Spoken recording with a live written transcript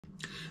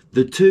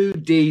The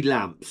 2D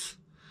lamps,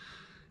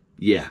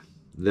 yeah,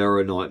 they're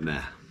a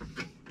nightmare.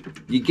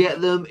 You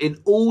get them in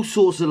all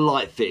sorts of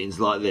light fittings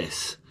like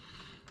this.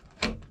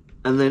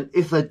 And then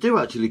if they do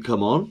actually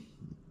come on,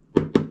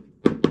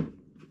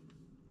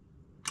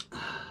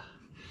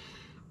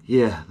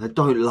 yeah, they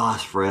don't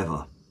last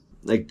forever.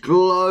 They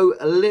glow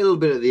a little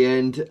bit at the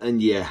end,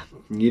 and yeah,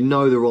 you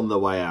know they're on their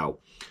way out.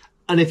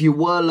 And if you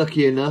were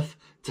lucky enough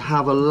to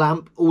have a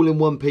lamp all in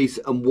one piece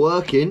and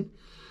working,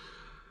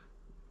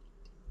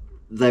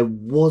 they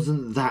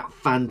wasn't that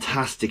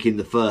fantastic in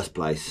the first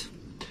place.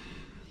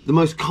 The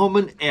most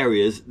common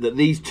areas that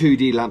these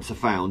 2D lamps are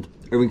found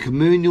are in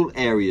communal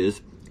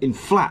areas, in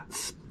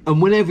flats.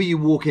 And whenever you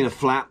walk in a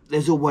flat,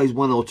 there's always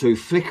one or two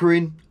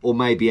flickering or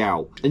maybe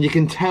out. And you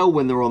can tell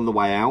when they're on the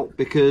way out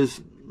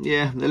because,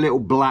 yeah, the little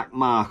black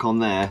mark on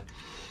there,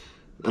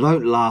 they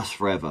don't last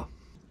forever.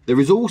 There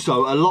is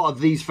also a lot of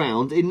these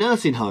found in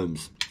nursing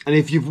homes. And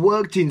if you've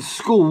worked in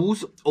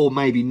schools or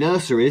maybe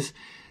nurseries,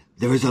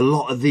 there is a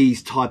lot of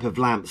these type of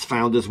lamps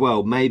found as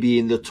well, maybe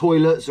in the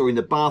toilets or in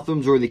the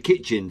bathrooms or in the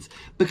kitchens,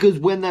 because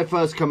when they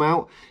first come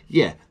out,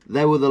 yeah,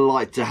 they were the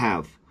light to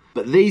have.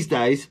 But these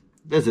days,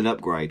 there's an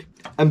upgrade.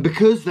 And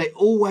because they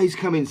always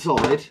come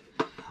inside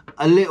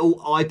a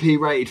little IP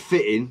rated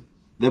fitting,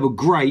 they were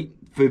great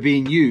for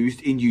being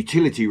used in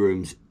utility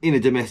rooms in a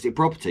domestic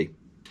property.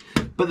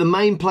 But the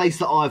main place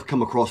that I've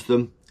come across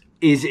them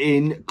is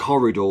in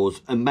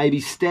corridors and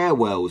maybe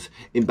stairwells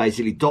in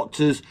basically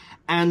doctors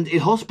and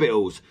in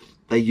hospitals.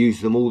 They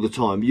use them all the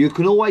time. You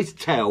can always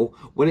tell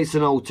when it's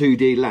an old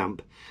 2D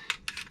lamp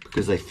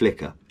because they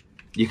flicker.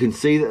 You can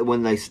see that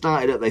when they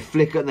started up, they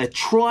flicker and they're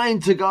trying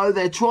to go,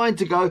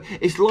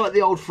 It's like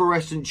the old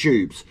fluorescent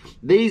tubes.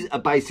 These are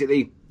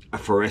basically a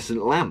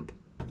fluorescent lamp.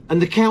 And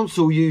the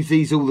council use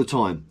these all the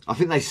time. I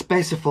think they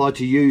specify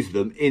to use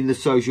them in the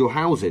social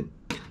housing.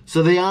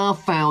 So they are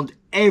found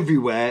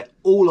everywhere,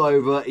 all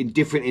over in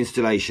different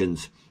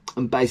installations.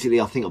 And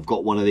basically, I think I've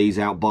got one of these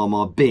out by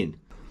my bin.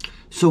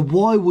 So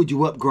why would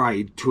you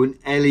upgrade to an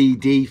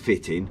LED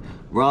fitting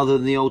rather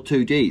than the old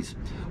 2Ds?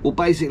 Well,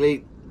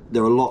 basically,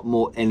 they're a lot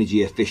more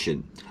energy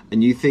efficient.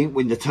 And you think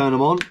when you turn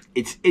them on,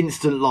 it's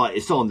instant light,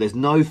 it's on, there's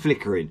no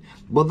flickering.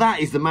 Well, that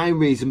is the main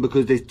reason,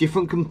 because there's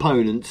different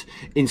components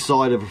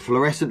inside of a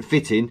fluorescent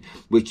fitting,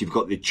 which you've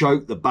got the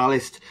choke, the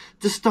ballast,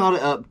 to start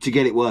it up to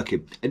get it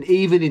working. And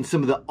even in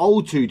some of the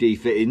old 2D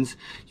fittings,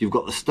 you've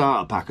got the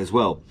starter pack as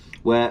well,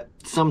 where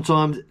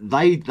sometimes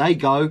they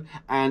go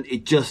and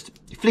it just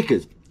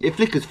flickers. It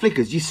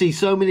flickers. You see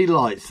so many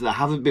lights that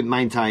haven't been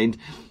maintained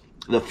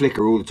that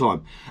flicker all the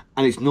time.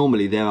 And it's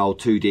normally their old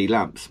 2D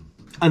lamps.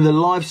 And the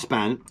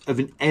lifespan of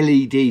an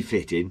LED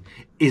fitting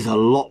is a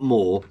lot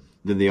more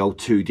than the old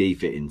 2D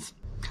fittings.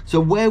 So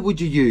where would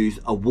you use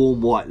a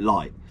warm white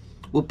light?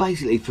 Well,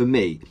 basically for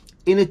me,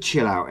 in a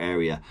chill out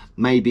area,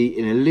 maybe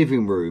in a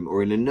living room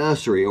or in a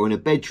nursery or in a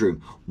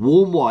bedroom,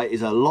 warm white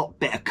is a lot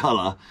better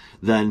colour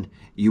than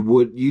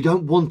you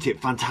don't want it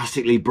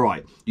fantastically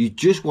bright. You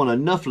just want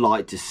enough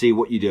light to see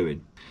what you're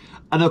doing.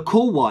 And a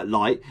cool white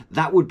light,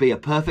 that would be a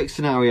perfect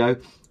scenario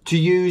to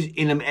use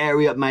in an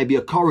area, maybe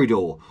a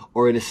corridor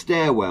or in a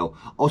stairwell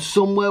or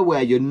somewhere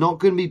where you're not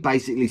going to be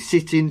basically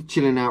sitting,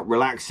 chilling out,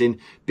 relaxing,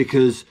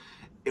 because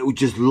it will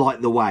just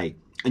light the way.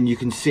 And you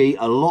can see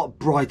a lot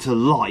brighter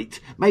light,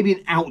 maybe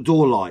in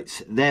outdoor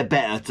lights. They're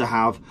better to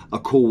have a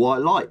cool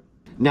white light.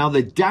 Now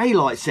the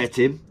daylight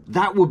setting,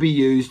 that will be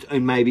used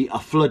in maybe a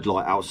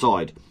floodlight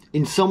outside.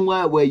 In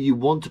somewhere where you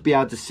want to be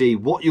able to see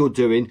what you're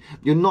doing.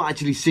 You're not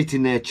actually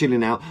sitting there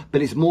chilling out,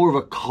 but it's more of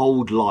a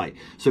cold light.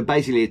 So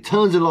basically it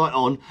turns the light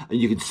on and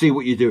you can see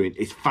what you're doing.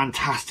 It's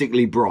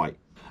fantastically bright.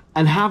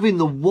 And having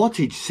the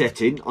wattage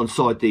setting on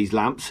side these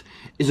lamps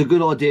is a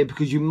good idea,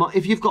 because you might,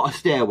 if you've got a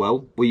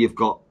stairwell where you've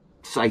got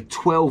say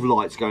 12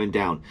 lights going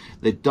down,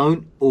 they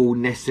don't all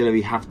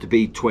necessarily have to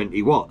be 20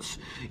 watts.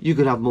 You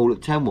could have them all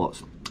at 10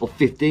 watts. Or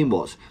 15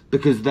 watts,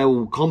 because they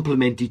will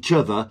complement each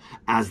other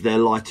as they're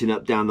lighting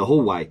up down the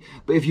hallway.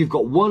 But if you've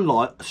got one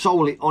light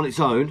solely on its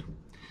own,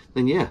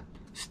 then yeah,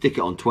 stick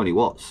it on 20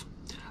 watts.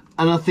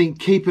 And I think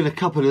keeping a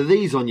couple of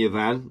these on your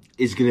van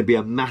is going to be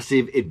a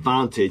massive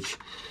advantage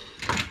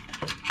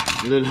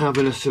than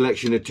having a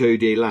selection of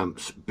 2D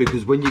lamps,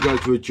 because when you go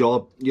to a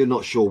job, you're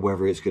not sure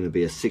whether it's going to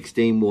be a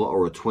 16 watt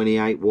or a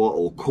 28 watt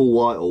or cool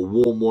white or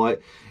warm white.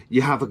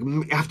 You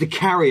have to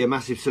carry a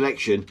massive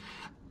selection.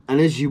 And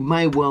as you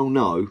may well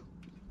know,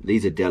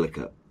 these are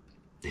delicate.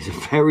 These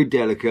are very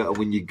delicate, and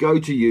when you go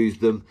to use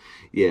them,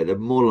 yeah, they're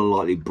more than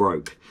likely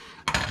broke.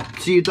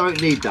 So you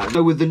don't need that.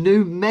 So with the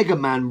new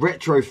Megaman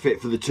retrofit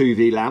for the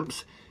 2D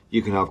lamps,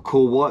 you can have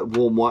cool white,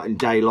 warm white and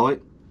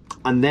daylight,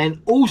 and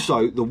then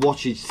also the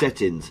wattage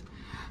settings.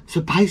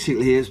 So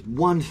basically it's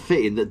one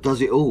fitting that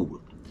does it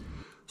all.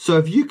 So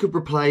if you could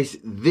replace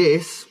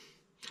this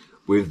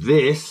with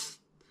this,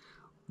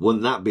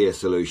 wouldn't that be a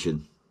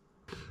solution?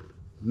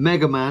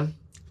 Megaman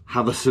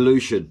have a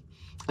solution,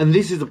 and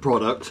this is a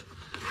product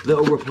that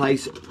will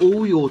replace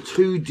all your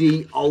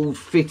 2D old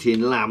fitting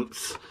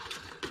lamps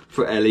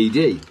for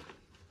LED.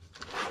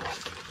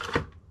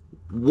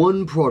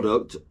 One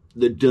product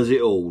that does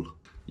it all.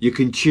 You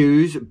can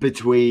choose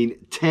between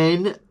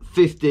 10,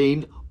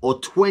 15 or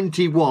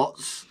 20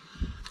 watts.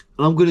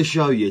 And I'm going to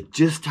show you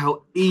just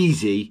how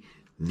easy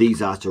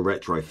these are to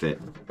retrofit.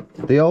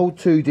 The old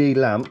 2D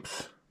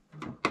lamps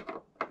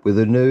with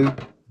a new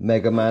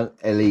Megaman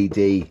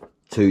LED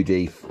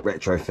 2D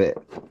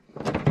retrofit.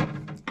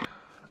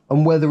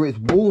 And whether it's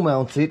wall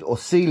mounted or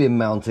ceiling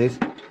mounted,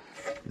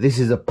 this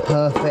is a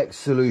perfect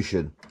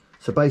solution.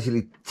 So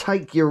basically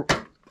take your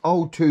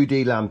old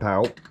 2D lamp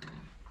out,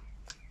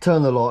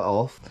 turn the light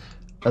off,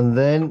 and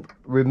then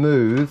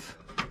remove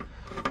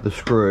the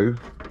screw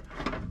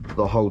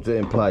that holds it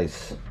in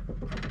place.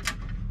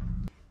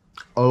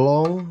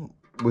 Along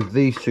with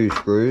these two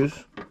screws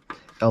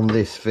on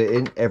this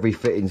fitting, every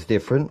fitting's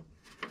different.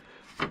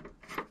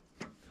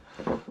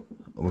 And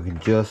we can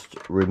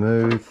just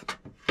remove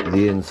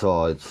the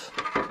insides.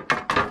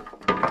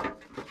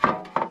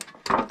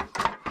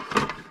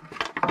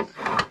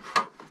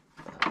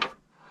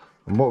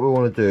 And what we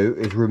want to do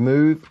is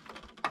remove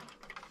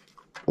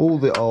all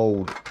the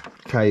old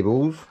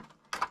cables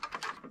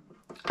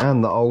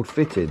and the old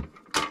fitting.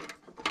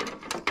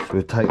 So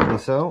we'll take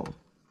this out.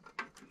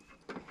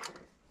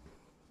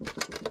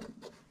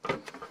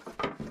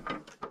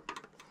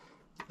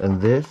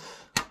 And this,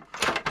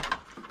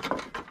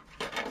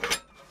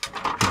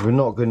 because we're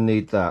not going to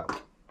need that.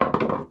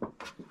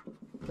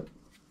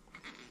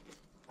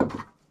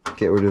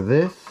 Get rid of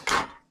this.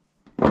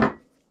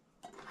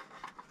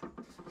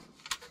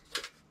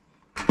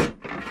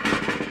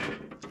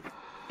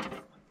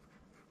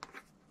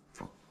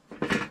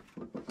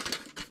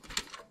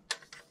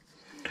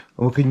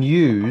 And we can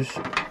use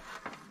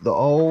the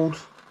old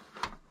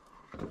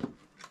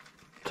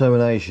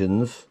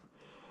terminations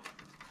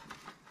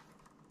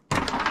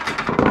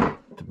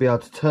to be able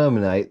to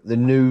terminate the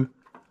new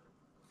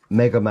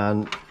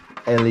Megaman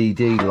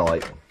LED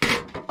light.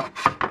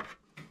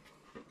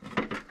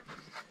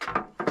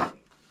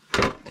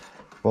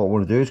 What I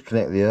want to do is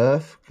connect the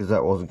earth, because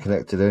that wasn't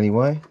connected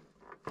anyway.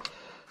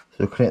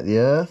 So connect the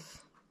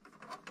earth,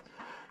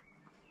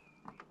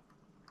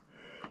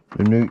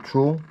 the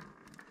neutral,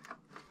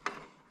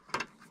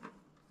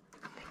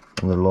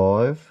 and the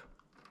live.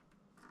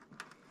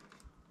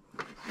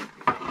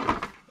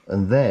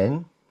 And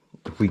then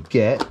if we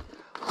get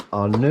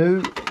our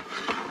new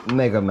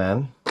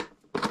Megaman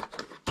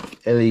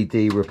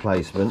LED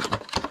replacement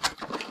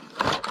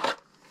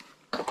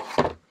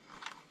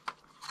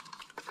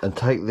and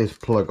take this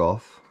plug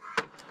off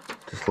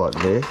just like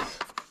this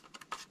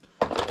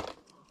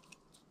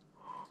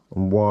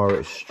and wire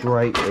it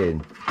straight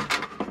in.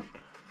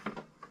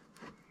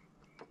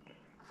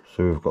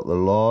 So we've got the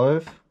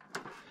live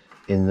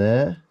in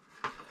there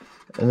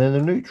and then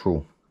the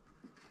neutral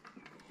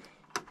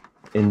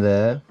in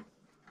there,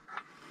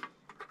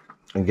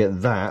 and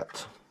get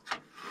that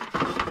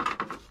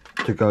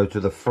to go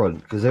to the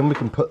front, because then we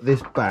can put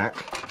this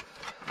back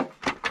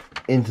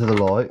into the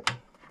light.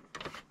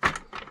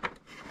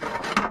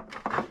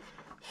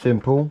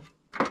 Simple.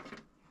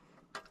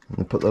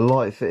 And put the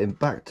light fitting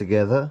back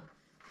together.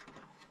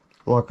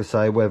 Like I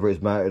say, whether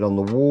it's mounted on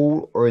the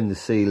wall or in the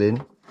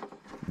ceiling,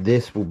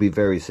 this will be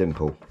very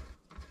simple.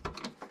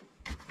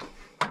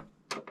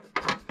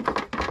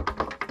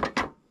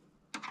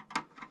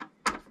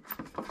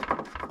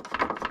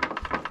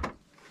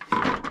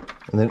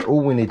 And then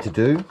all we need to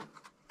do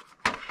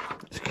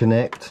is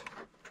connect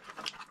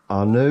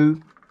our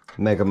new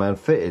Megaman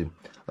fitting,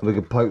 and we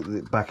can poke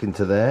it back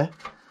into there.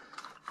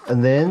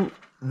 And then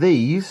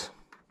these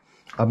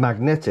are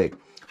magnetic,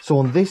 so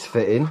on this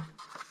fitting,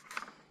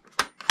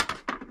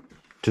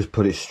 just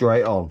put it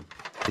straight on.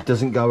 It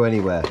doesn't go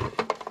anywhere.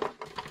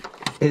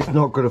 It's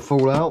not going to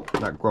fall out.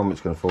 That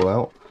grommet's going to fall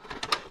out.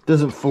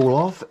 Doesn't fall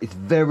off. It's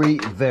very,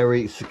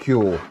 very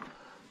secure.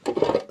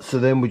 So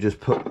then we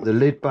just put the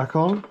lid back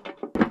on.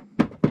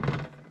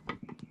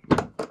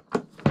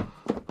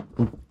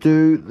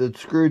 Do the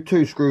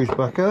two screws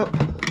back up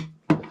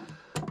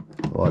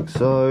like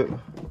so,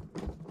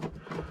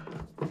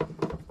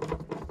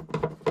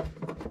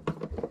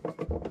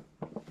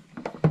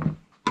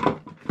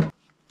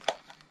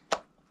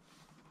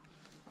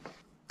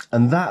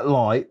 and that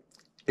light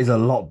is a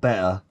lot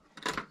better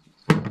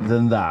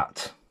than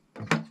that.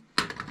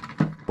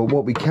 But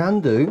what we can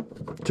do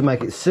to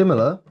make it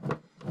similar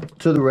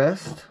to the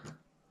rest,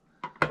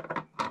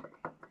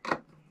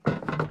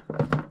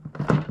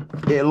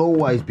 it'll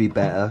always be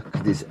better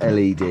because it's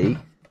LED.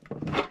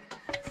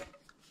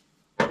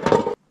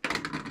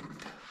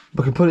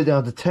 We can put it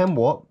down to 10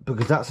 watt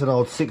because that's an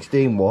old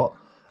 16 watt,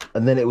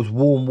 and then it was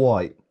warm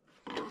white.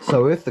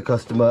 So if the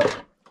customer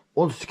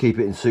wants to keep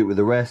it in suit with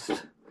the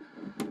rest,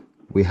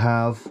 we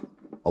have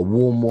a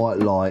warm white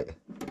light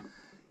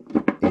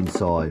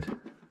inside.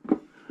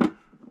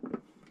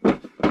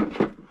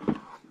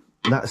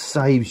 That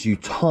saves you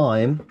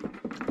time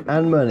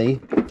and money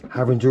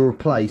having to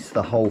replace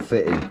the whole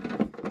fitting.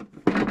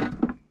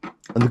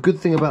 And the good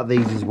thing about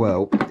these as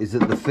well is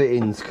that the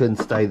fittings can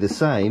stay the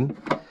same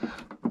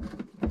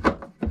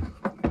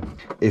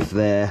if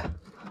they're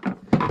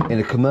in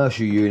a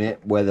commercial unit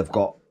where they've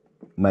got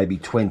maybe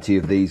 20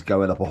 of these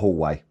going up a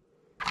hallway.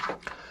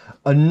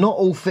 And not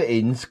all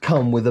fittings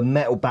come with a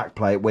metal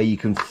backplate where you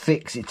can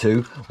fix it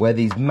to where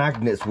these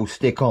magnets will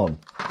stick on.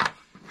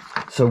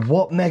 So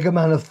what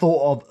Megaman have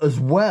thought of as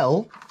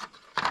well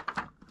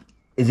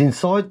is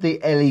inside the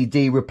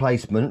LED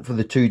replacement for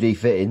the 2D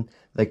fitting,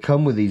 they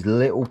come with these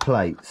little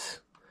plates.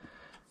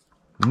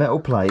 Metal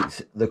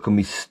plates that can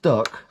be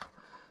stuck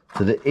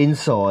to the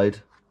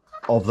inside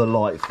of the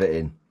light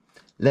fitting.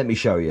 Let me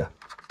show you.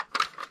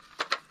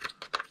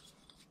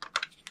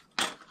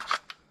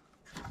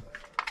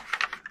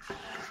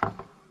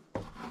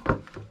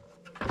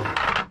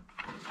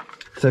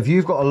 So if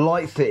you've got a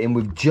light fitting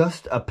with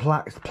just a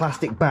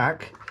plastic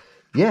back,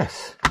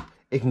 yes,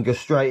 it can go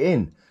straight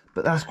in,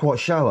 but that's quite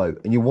shallow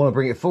and you want to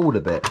bring it forward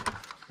a bit.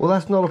 Well,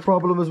 that's not a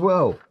problem as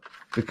well,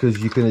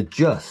 because you can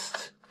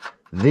adjust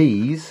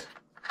these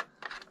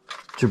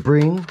to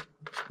bring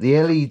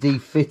the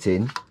LED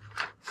fitting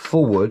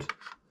forward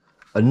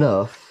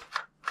enough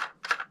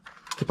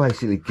to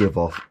basically give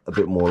off a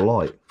bit more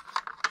light.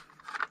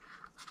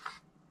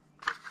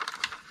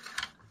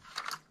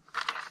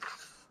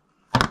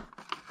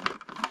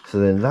 So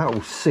then that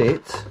will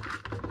sit,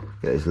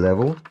 get this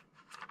level,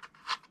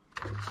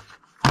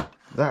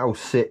 that will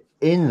sit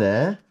in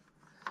there,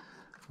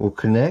 we'll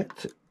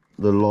connect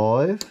the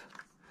live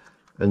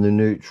and the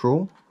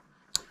neutral,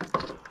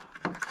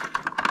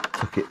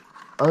 tuck it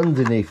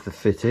underneath the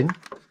fitting,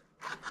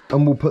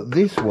 and we'll put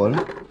this one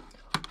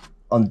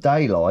on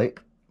daylight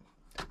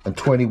and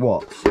 20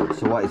 watts,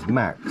 so that is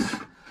max.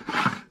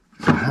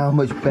 So how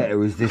much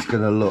better is this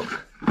going to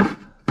look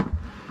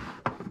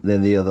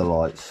than the other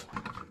lights?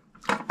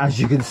 As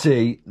you can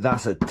see,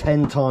 that's a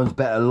 10 times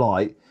better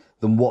light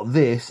than what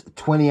this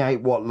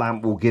 28 watt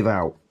lamp will give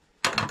out.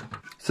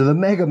 So the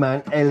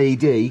Megaman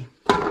LED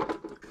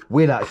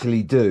will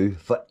actually do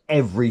for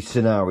every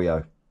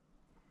scenario.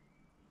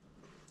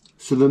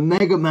 So the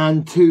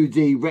Megaman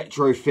 2D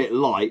retrofit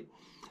light,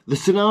 the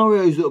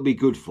scenarios that it'll be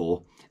good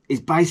for is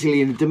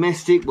basically in a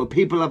domestic where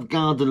people have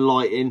garden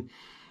lighting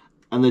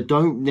and they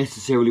don't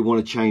necessarily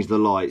want to change the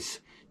lights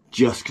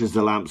just because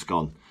the lamp's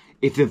gone.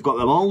 If they've got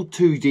them old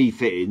 2D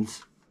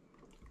fittings,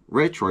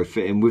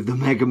 retrofitting with the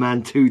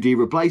Megaman 2D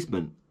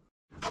replacement.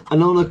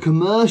 And on a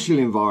commercial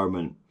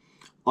environment,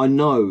 I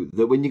know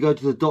that when you go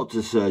to the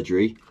doctor's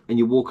surgery and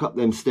you walk up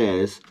them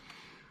stairs,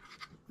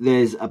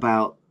 there's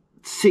about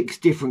 6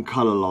 different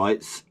colour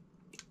lights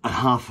and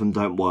half of them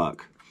don't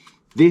work.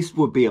 This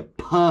would be a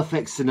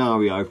perfect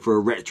scenario for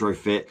a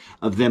retrofit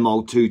of them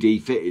old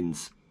 2D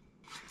fittings.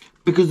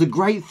 Because the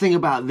great thing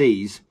about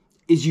these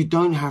is you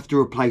don't have to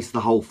replace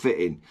the whole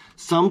fitting.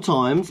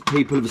 Sometimes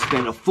people have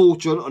spent a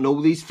fortune on all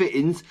these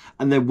fittings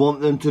and they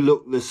want them to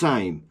look the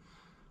same,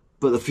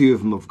 but a few of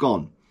them have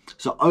gone.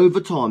 So over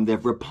time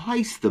they've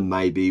replaced them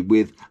maybe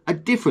with a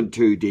different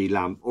 2D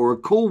lamp or a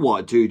cool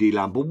white 2D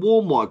lamp, a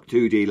warm white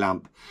 2D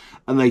lamp,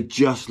 and they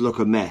just look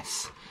a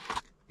mess.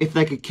 If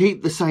they could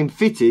keep the same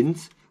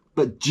fittings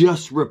but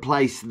just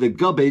replace the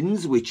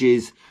gubbins, which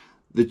is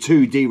the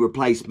 2D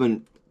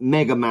replacement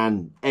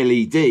Megaman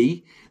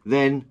LED,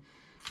 then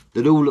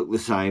they'd all look the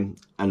same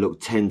and look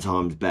 10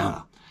 times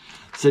better.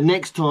 So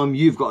next time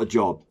you've got a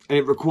job and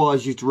it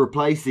requires you to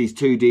replace these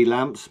 2D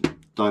lamps,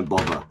 don't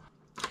bother.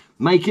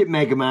 Make it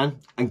Megaman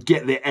and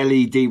get the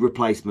LED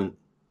replacement.